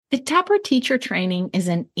The Taproot Teacher Training is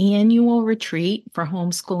an annual retreat for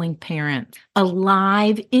homeschooling parents, a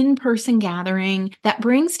live in-person gathering that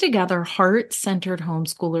brings together heart-centered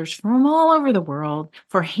homeschoolers from all over the world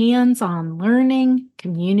for hands-on learning,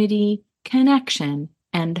 community, connection,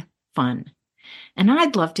 and fun. And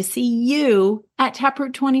I'd love to see you at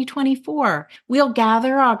Taproot 2024. We'll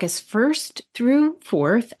gather August 1st through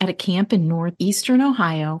 4th at a camp in northeastern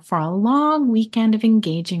Ohio for a long weekend of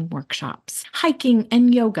engaging workshops, hiking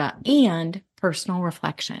and yoga, and personal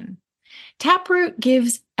reflection. Taproot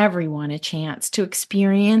gives everyone a chance to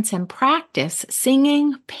experience and practice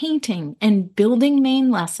singing, painting, and building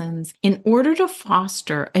Maine lessons in order to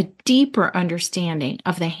foster a deeper understanding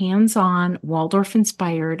of the hands-on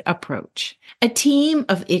Waldorf-inspired approach. A team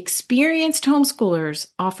of experienced homeschoolers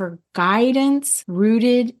offer guidance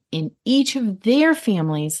rooted in each of their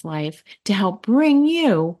family's life to help bring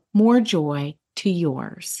you more joy to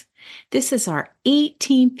yours. This is our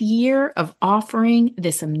 18th year of offering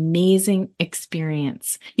this amazing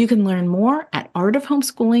experience. You can learn more at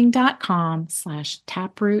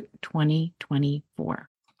artofhomeschooling.com/taproot2024.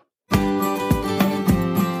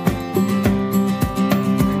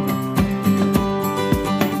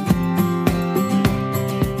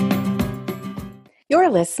 You're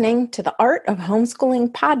listening to the Art of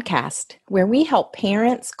Homeschooling podcast, where we help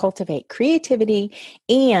parents cultivate creativity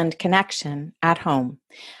and connection at home.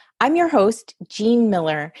 I'm your host, Jean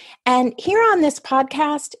Miller, and here on this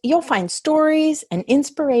podcast, you'll find stories and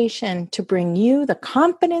inspiration to bring you the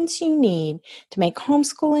confidence you need to make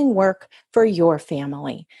homeschooling work for your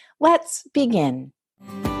family. Let's begin.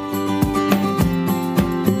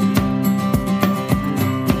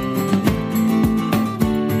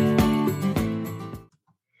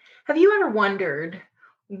 Have you ever wondered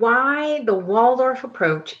why the Waldorf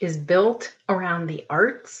approach is built around the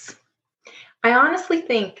arts? I honestly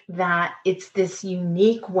think that it's this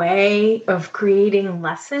unique way of creating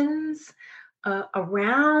lessons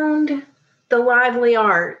around the lively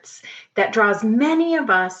arts that draws many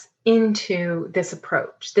of us into this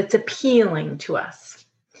approach that's appealing to us.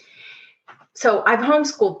 So I've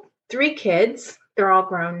homeschooled 3 kids. They're all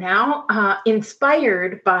grown now,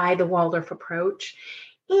 inspired by the Waldorf approach.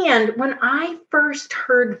 And when I first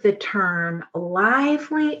heard the term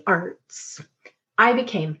lively arts, I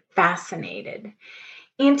became fascinated.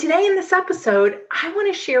 And today in this episode, I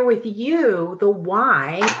want to share with you the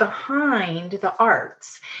why behind the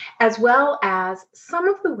arts, as well as some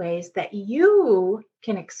of the ways that you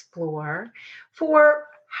can explore for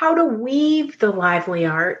how to weave the lively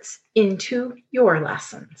arts into your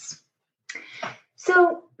lessons.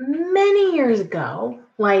 So many years ago,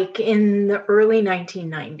 like in the early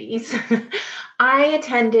 1990s, I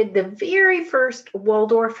attended the very first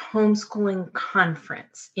Waldorf homeschooling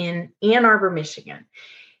conference in Ann Arbor, Michigan.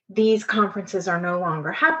 These conferences are no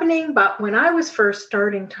longer happening, but when I was first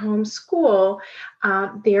starting to homeschool,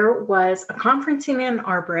 there was a conference in Ann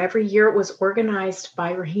Arbor. Every year it was organized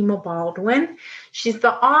by Rahima Baldwin. She's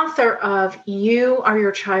the author of You Are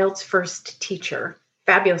Your Child's First Teacher.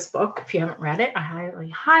 Fabulous book. If you haven't read it, I highly,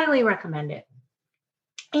 highly recommend it.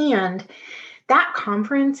 And that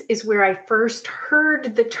conference is where I first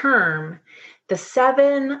heard the term, the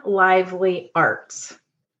 7 lively arts.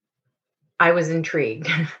 I was intrigued.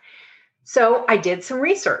 So I did some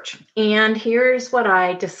research, and here's what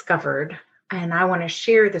I discovered, and I want to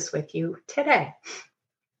share this with you today.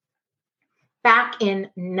 Back in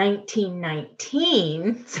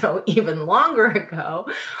 1919, so even longer ago,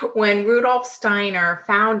 when Rudolf Steiner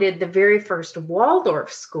founded the very first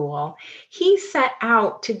Waldorf school, he set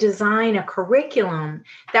out to design a curriculum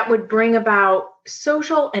that would bring about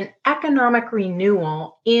social and economic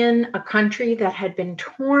renewal in a country that had been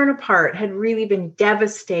torn apart, had really been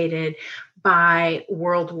devastated by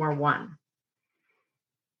World War I.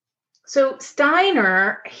 So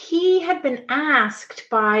Steiner, he had been asked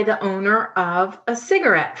by the owner of a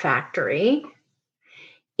cigarette factory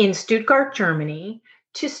in Stuttgart, Germany,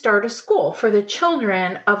 to start a school for the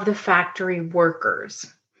children of the factory workers.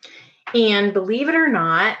 And believe it or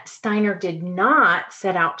not, Steiner did not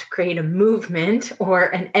set out to create a movement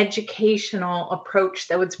or an educational approach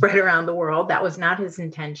that would spread around the world. That was not his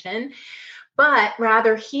intention. But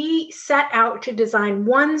rather, he set out to design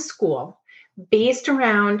one school based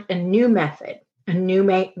around a new method, a new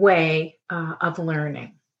way of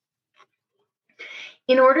learning.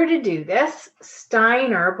 In order to do this,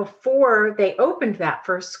 Steiner, before they opened that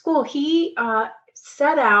first school, he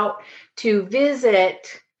set out to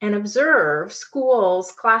visit and observe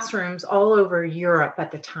schools, classrooms all over Europe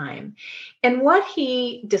at the time. And what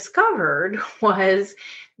he discovered was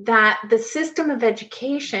that the system of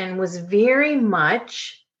education was very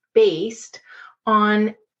much based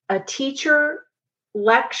on a teacher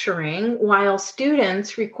lecturing while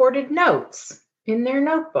students recorded notes in their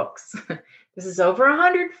notebooks. This is over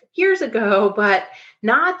 100 years ago, but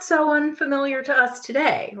not so unfamiliar to us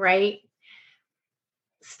today, right?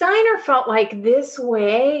 Steiner felt like this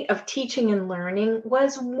way of teaching and learning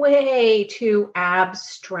was way too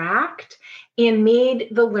abstract and made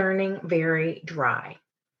the learning very dry.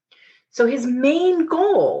 So his main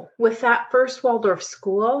goal with that first Waldorf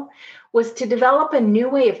school was to develop a new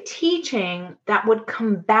way of teaching that would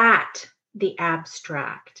combat the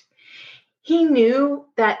abstract. He knew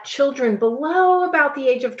that children below about the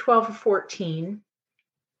age of 12 or 14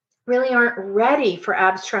 really aren't ready for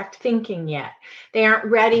abstract thinking yet. They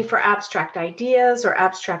aren't ready for abstract ideas or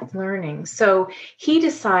abstract learning. So he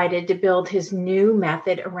decided to build his new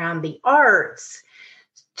method around the arts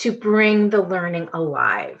to bring the learning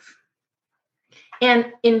alive.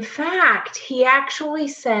 And in fact, he actually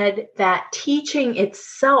said that teaching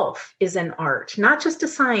itself is an art, not just a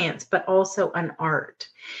science, but also an art.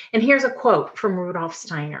 And here's a quote from Rudolf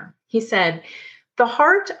Steiner. He said, "The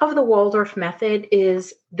heart of the Waldorf method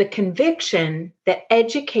is the conviction that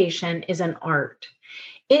education is an art.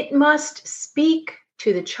 It must speak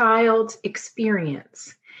to the child's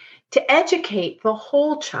experience. To educate the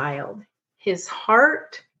whole child, his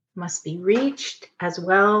heart must be reached as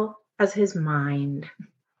well as his mind."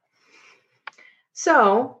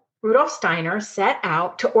 So Rudolf Steiner set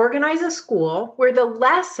out to organize a school where the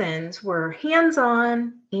lessons were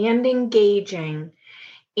hands-on and engaging,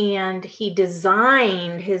 and he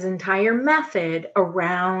designed his entire method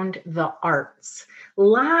around the arts,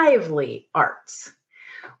 lively arts.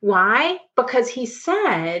 Why? Because he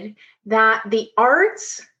said that the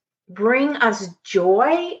arts bring us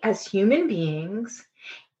joy as human beings,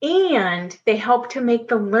 and they help to make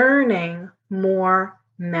the learning more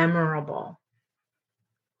memorable.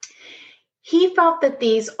 He felt that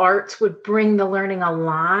these arts would bring the learning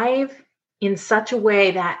alive in such a way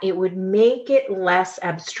that it would make it less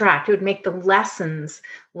abstract. It would make the lessons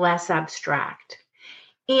less abstract.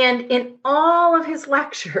 And in all of his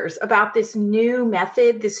lectures about this new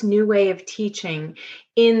method, this new way of teaching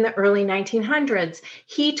in the early 1900s,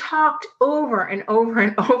 he talked over and over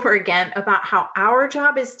and over again about how our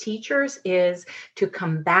job as teachers is to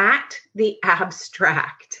combat the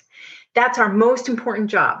abstract. That's our most important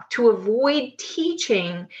job, to avoid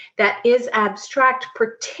teaching that is abstract,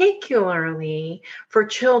 particularly for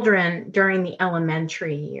children during the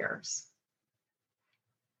elementary years.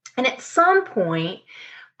 And at some point,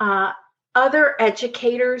 other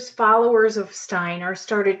educators, followers of Steiner,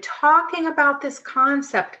 started talking about this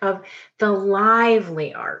concept of the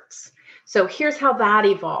lively arts. So here's how that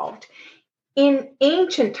evolved. In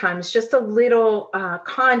ancient times, just a little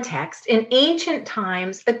context, in ancient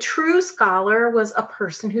times, a true scholar was a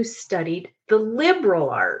person who studied the liberal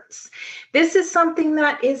arts. This is something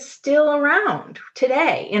that is still around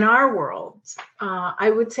today in our world. I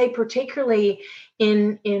would say particularly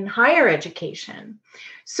in higher education.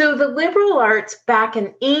 So the liberal arts back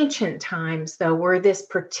in ancient times, though, were this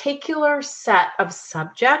particular set of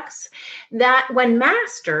subjects that, when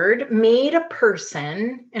mastered, made a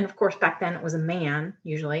person, and of course back then it was a man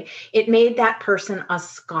usually, it made that person a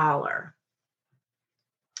scholar.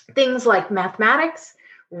 Things like mathematics,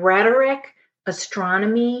 rhetoric,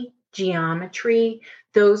 astronomy, geometry,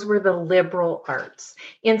 those were the liberal arts.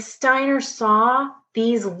 And Steiner saw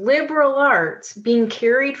these liberal arts being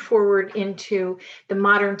carried forward into the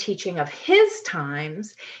modern teaching of his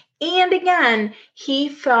times. And again, he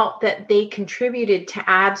felt that they contributed to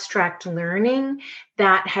abstract learning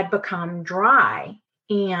that had become dry.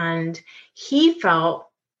 And he felt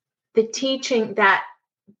the teaching that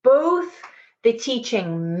both the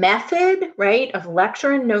teaching method, right, of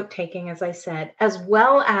lecture and note-taking, as I said, as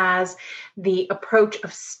well as the approach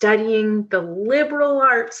of studying the liberal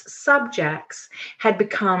arts subjects had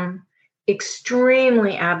become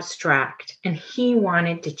extremely abstract, and he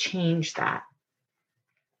wanted to change that.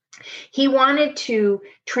 He wanted to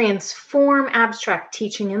transform abstract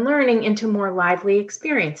teaching and learning into more lively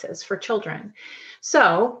experiences for children.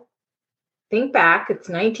 So, think back, it's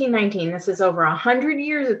 1919, this is over 100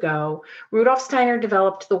 years ago. Rudolf Steiner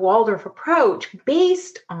developed the Waldorf approach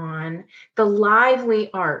based on the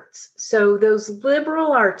lively arts. So those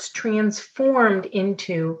liberal arts transformed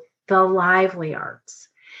into the lively arts.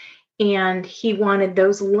 And he wanted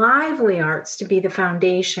those lively arts to be the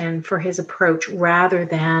foundation for his approach rather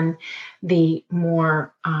than the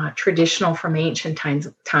more traditional from ancient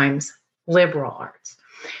times liberal arts.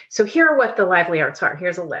 So here are what the lively arts are.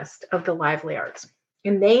 Here's a list of the lively arts.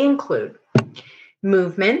 And they include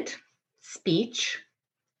movement, speech,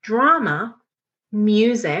 drama,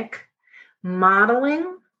 music,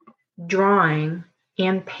 modeling, drawing,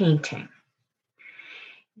 and painting.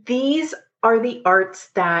 These are the arts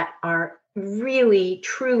that are really,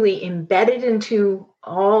 truly embedded into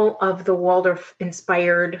all of the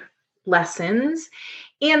Waldorf-inspired lessons,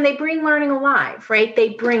 and they bring learning alive, right? They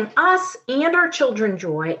bring us and our children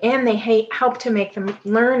joy, and they help to make the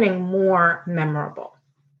learning more memorable.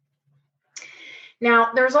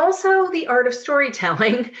 Now, there's also the art of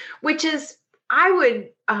storytelling, which is, I would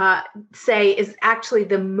say, is actually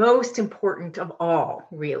the most important of all,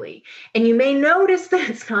 really. And you may notice that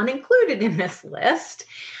it's not included in this list.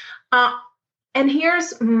 And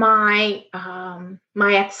here's my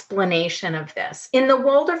my explanation of this. In the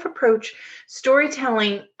Waldorf approach,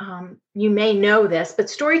 storytelling, you may know this, but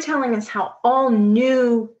storytelling is how all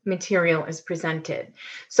new material is presented.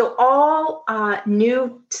 So all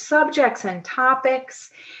new subjects and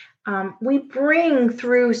topics we bring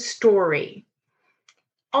through story,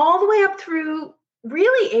 all the way up through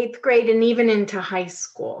really 8th grade and even into high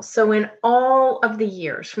school. So in all of the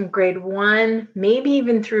years from grade 1, maybe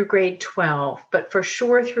even through grade 12, but for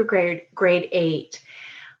sure through grade 8,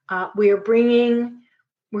 we're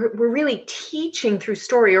really teaching through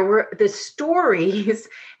story, or the stories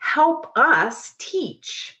help us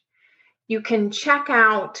teach. You can check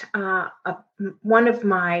out one of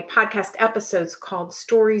my podcast episodes called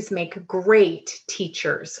Stories Make Great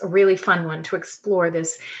Teachers, a really fun one to explore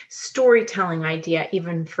this storytelling idea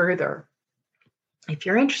even further, if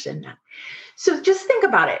you're interested in that. So just think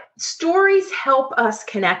about it. Stories help us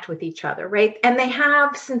connect with each other, right? And they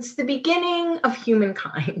have since the beginning of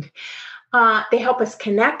humankind. They help us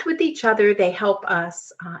connect with each other. They help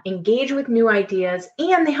us engage with new ideas,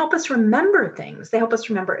 and they help us remember things. They help us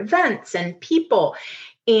remember events and people,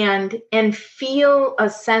 and feel a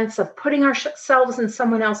sense of putting ourselves in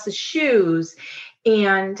someone else's shoes,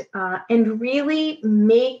 and really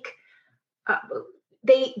make.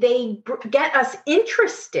 They get us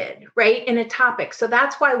interested, right, in a topic. So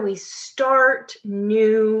that's why we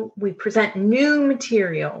present new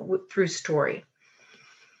material through story.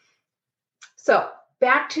 So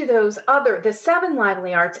back to the 7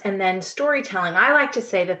 lively arts and then storytelling. I like to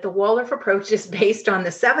say that the Waldorf approach is based on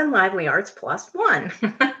the 7 lively arts plus 1.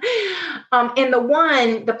 And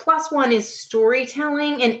the plus 1 is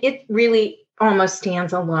storytelling, and it really almost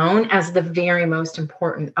stands alone as the very most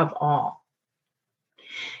important of all.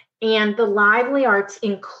 And the lively arts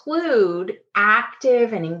include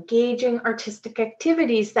active and engaging artistic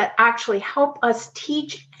activities that actually help us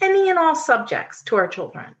teach any and all subjects to our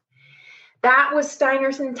children. That was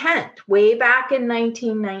Steiner's intent way back in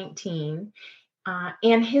 1919.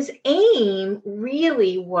 And his aim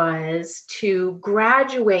really was to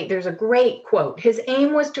graduate. There's a great quote. His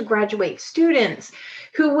aim was to graduate students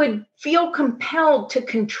who would feel compelled to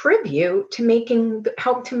contribute to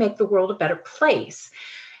help to make the world a better place,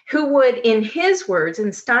 who would, in his words,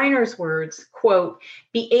 in Steiner's words, quote,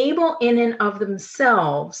 be able in and of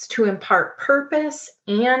themselves to impart purpose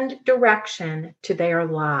and direction to their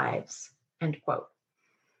lives. End quote.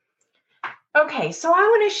 Okay, so I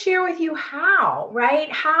want to share with you how,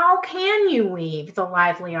 right? How can you weave the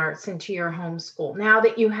lively arts into your homeschool now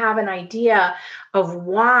that you have an idea of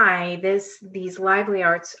why these lively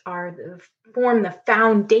arts form the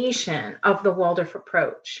foundation of the Waldorf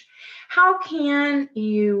approach? How can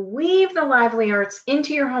you weave the lively arts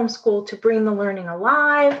into your homeschool to bring the learning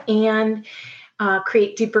alive and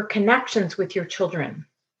create deeper connections with your children?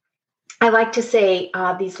 I like to say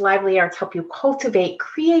these lively arts help you cultivate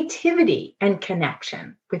creativity and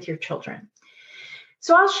connection with your children.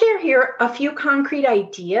 So I'll share here a few concrete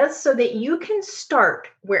ideas so that you can start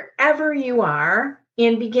wherever you are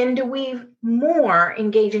and begin to weave more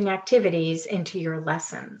engaging activities into your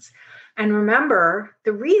lessons. And remember,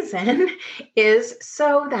 the reason is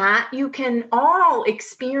so that you can all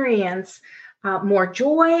experience more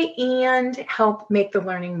joy and help make the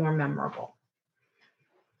learning more memorable.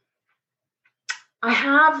 I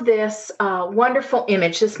have this wonderful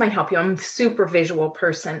image. This might help you. I'm a super visual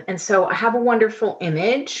person. And so I have a wonderful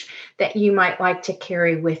image that you might like to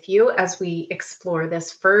carry with you as we explore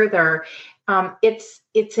this further.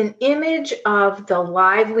 It's an image of the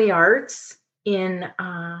lively arts in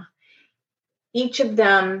each of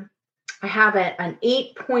them. I have an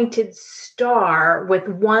 8-pointed star with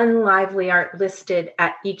one lively art listed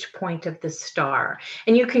at each point of the star.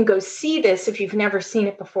 And you can go see this if you've never seen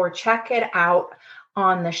it before. Check it out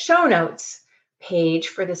on the show notes page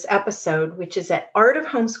for this episode, which is at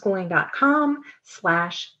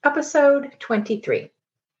artofhomeschooling.com/episode 23.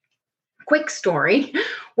 Quick story.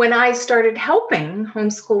 When I started helping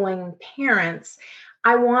homeschooling parents,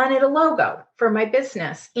 I wanted a logo for my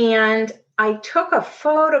business. And I took a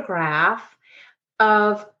photograph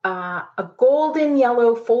of a golden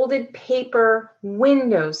yellow folded paper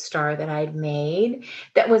window star that I'd made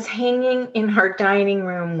that was hanging in our dining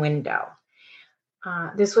room window.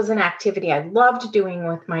 This was an activity I loved doing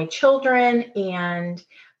with my children, and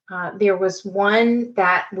there was one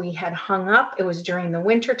that we had hung up. It was during the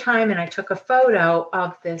winter time, and I took a photo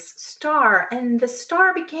of this star, and the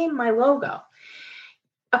star became my logo.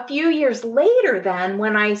 A few years later, then,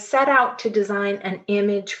 when I set out to design an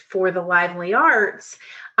image for the Lively Arts,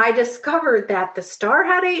 I discovered that the star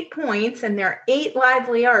had 8 points and there are 8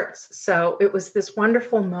 lively arts. So it was this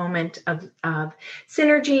wonderful moment of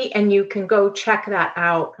synergy, and you can go check that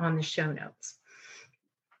out on the show notes.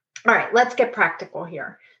 All right, let's get practical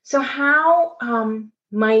here. So how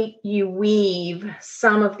might you weave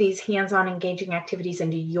some of these hands-on engaging activities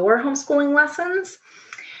into your homeschooling lessons?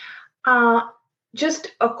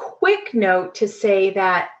 Just a quick note to say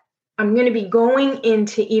that I'm going to be going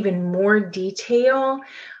into even more detail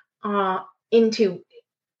into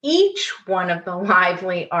each one of the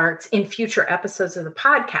lively arts in future episodes of the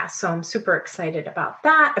podcast. So I'm super excited about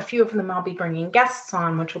that. A few of them I'll be bringing guests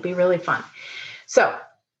on, which will be really fun. So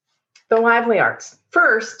the lively arts.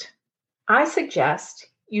 First, I suggest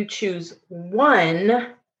you choose one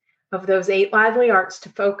of those 8 lively arts to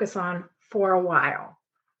focus on for a while.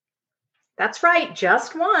 That's right,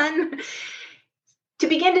 just one, to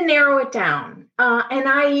begin to narrow it down. And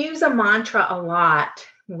I use a mantra a lot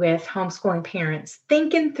with homeschooling parents: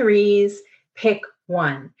 think in threes, pick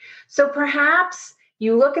one. So perhaps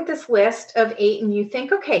you look at this list of 8 and you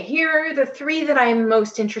think, okay, here are the 3 that I'm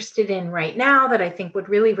most interested in right now that I think would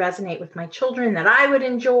really resonate with my children, that I would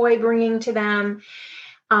enjoy bringing to them.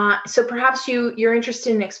 So perhaps you're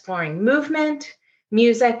interested in exploring movement,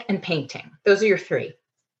 music, and painting. Those are your 3.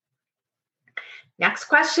 Next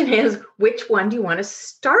question is, which one do you want to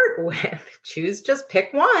start with? Just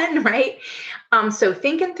pick one, right? So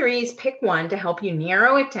think in threes, pick one to help you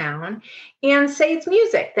narrow it down, and say it's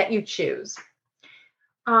music that you choose.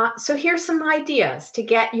 So here's some ideas to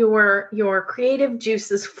get your creative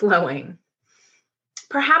juices flowing.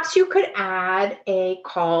 Perhaps you could add a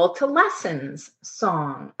call to lessons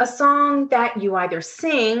song, a song that you either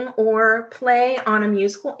sing or play on a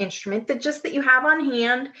musical instrument that you have on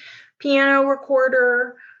hand. Piano,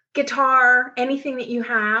 recorder, guitar, anything that you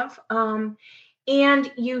have.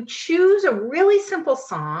 And you choose a really simple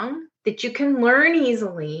song that you can learn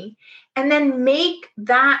easily, and then make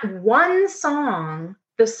that one song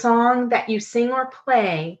the song that you sing or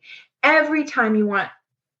play every time you want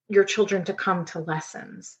your children to come to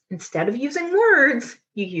lessons. Instead of using words,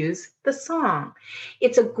 you use the song.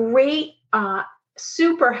 It's a great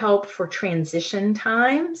super help for transition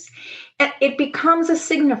times. And it becomes a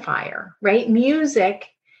signifier, right? Music,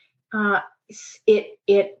 we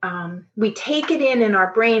take it in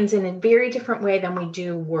our brains in a very different way than we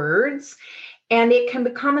do words. And it can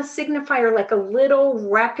become a signifier, like a little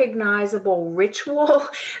recognizable ritual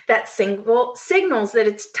that signals that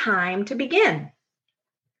it's time to begin.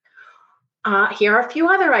 Here are a few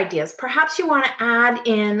other ideas. Perhaps you want to add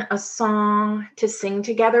in a song to sing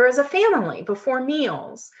together as a family before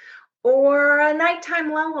meals, or a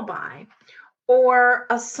nighttime lullaby, or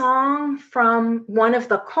a song from one of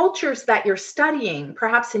the cultures that you're studying,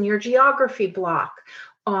 perhaps in your geography block,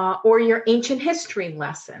 or your ancient history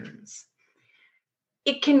lessons.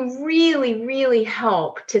 It can really, really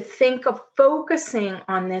help to think of focusing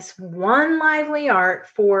on this one lively art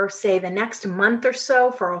for, say, the next month or so,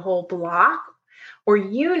 for a whole block or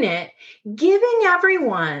unit, giving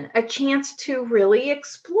everyone a chance to really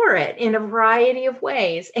explore it in a variety of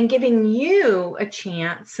ways, and giving you a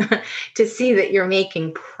chance to see that you're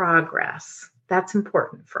making progress. That's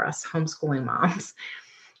important for us homeschooling moms.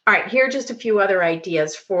 All right, here are just a few other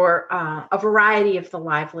ideas for a variety of the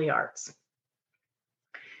lively arts.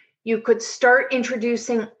 You could start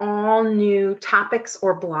introducing all new topics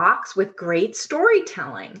or blocks with great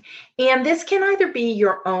storytelling. And this can either be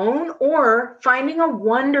your own or finding a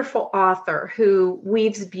wonderful author who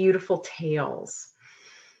weaves beautiful tales.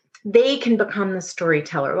 They can become the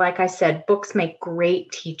storyteller. Like I said, books make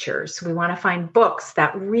great teachers. We want to find books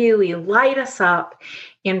that really light us up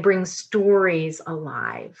and bring stories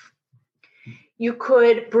alive. You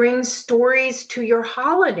could bring stories to your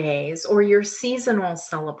holidays or your seasonal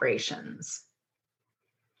celebrations.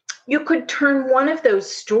 You could turn one of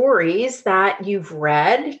those stories that you've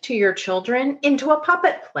read to your children into a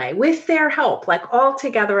puppet play with their help, like all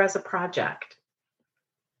together as a project.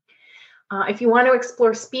 If you want to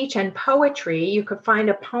explore speech and poetry, you could find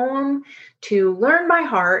a poem to learn by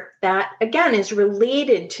heart that, again, is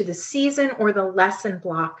related to the season or the lesson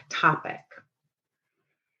block topic.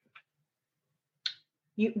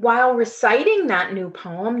 While reciting that new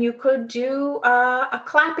poem, you could do a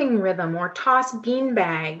clapping rhythm or toss bean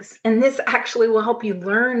bags, and this actually will help you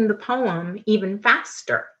learn the poem even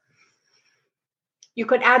faster. You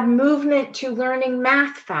could add movement to learning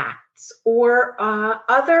math facts or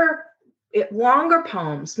other longer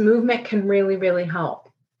poems. Movement can really, really help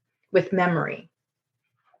with memory.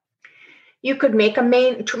 You could make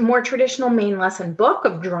a more traditional main lesson book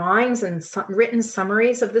of drawings and written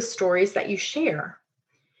summaries of the stories that you share.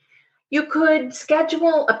 You could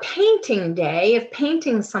schedule a painting day if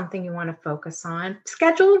painting is something you want to focus on.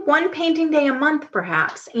 Schedule one painting day a month,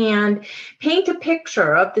 perhaps, and paint a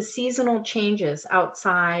picture of the seasonal changes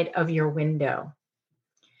outside of your window.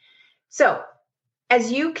 So,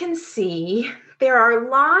 as you can see, there are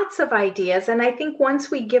lots of ideas, and I think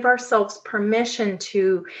once we give ourselves permission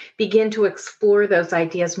to begin to explore those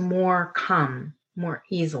ideas, more come more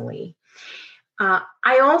easily.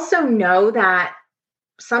 I also know that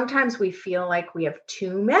sometimes we feel like we have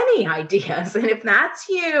too many ideas. And if that's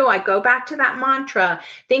you, I go back to that mantra,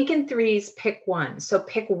 think in threes, pick one. So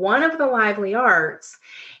pick one of the lively arts,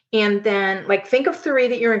 and then think of three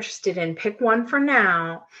that you're interested in, pick one for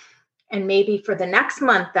now. And maybe for the next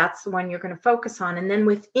month, that's the one you're going to focus on. And then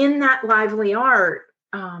within that lively art,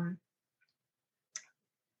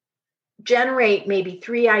 generate maybe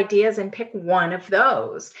 3 ideas and pick one of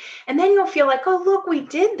those. And then you'll feel like, oh, look, we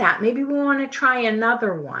did that. Maybe we want to try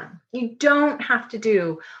another one. You don't have to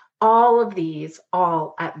do all of these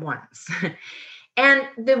all at once. And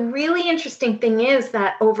the really interesting thing is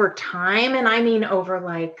that over time, and I mean over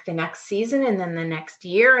the next season and then the next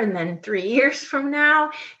year and then 3 years from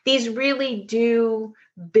now, these really do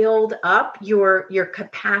build up your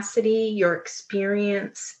capacity, your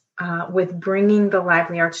experience with bringing the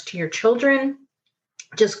lively arts to your children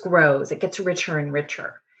just grows. It gets richer and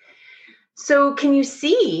richer. So can you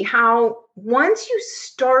see how once you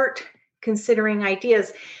start considering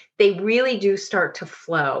ideas, they really do start to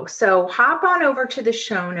flow? So hop on over to the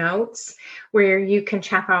show notes where you can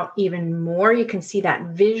check out even more. You can see that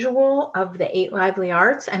visual of the 8 lively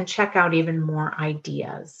arts and check out even more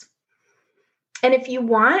ideas. And if you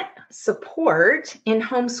want support in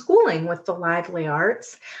homeschooling with the lively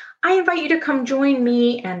arts, I invite you to come join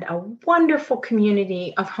me and a wonderful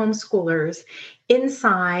community of homeschoolers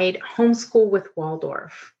inside Homeschool with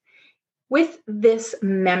Waldorf. With this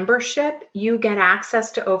membership, you get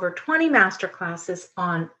access to over 20 masterclasses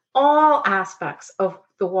on all aspects of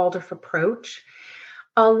the Waldorf approach,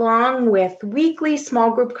 along with weekly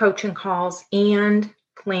small group coaching calls and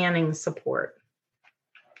planning support.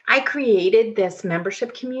 I created this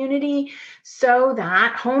membership community so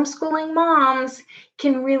that homeschooling moms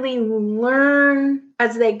can really learn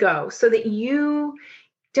as they go, so that you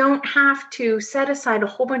don't have to set aside a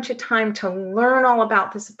whole bunch of time to learn all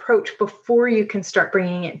about this approach before you can start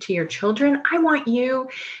bringing it to your children. I want you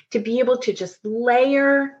to be able to just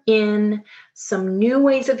layer in some new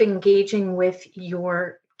ways of engaging with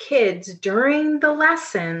your kids during the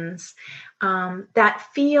lessons that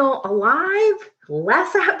feel alive,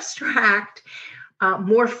 less abstract,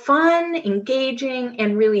 more fun, engaging,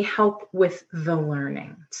 and really help with the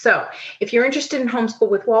learning. So if you're interested in Homeschool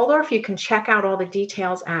with Waldorf, you can check out all the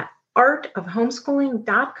details at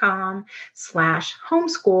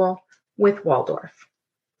artofhomeschooling.com/homeschool with Waldorf.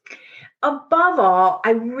 Above all,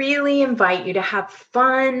 I really invite you to have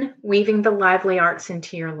fun weaving the lively arts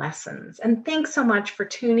into your lessons. And thanks so much for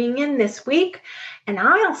tuning in this week, and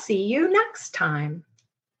I'll see you next time.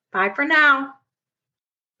 Bye for now.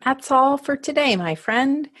 That's all for today, my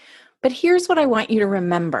friend. But here's what I want you to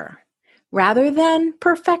remember. Rather than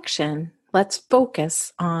perfection, let's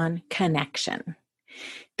focus on connection.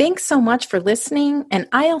 Thanks so much for listening, and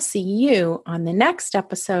I'll see you on the next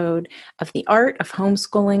episode of the Art of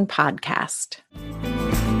Homeschooling podcast.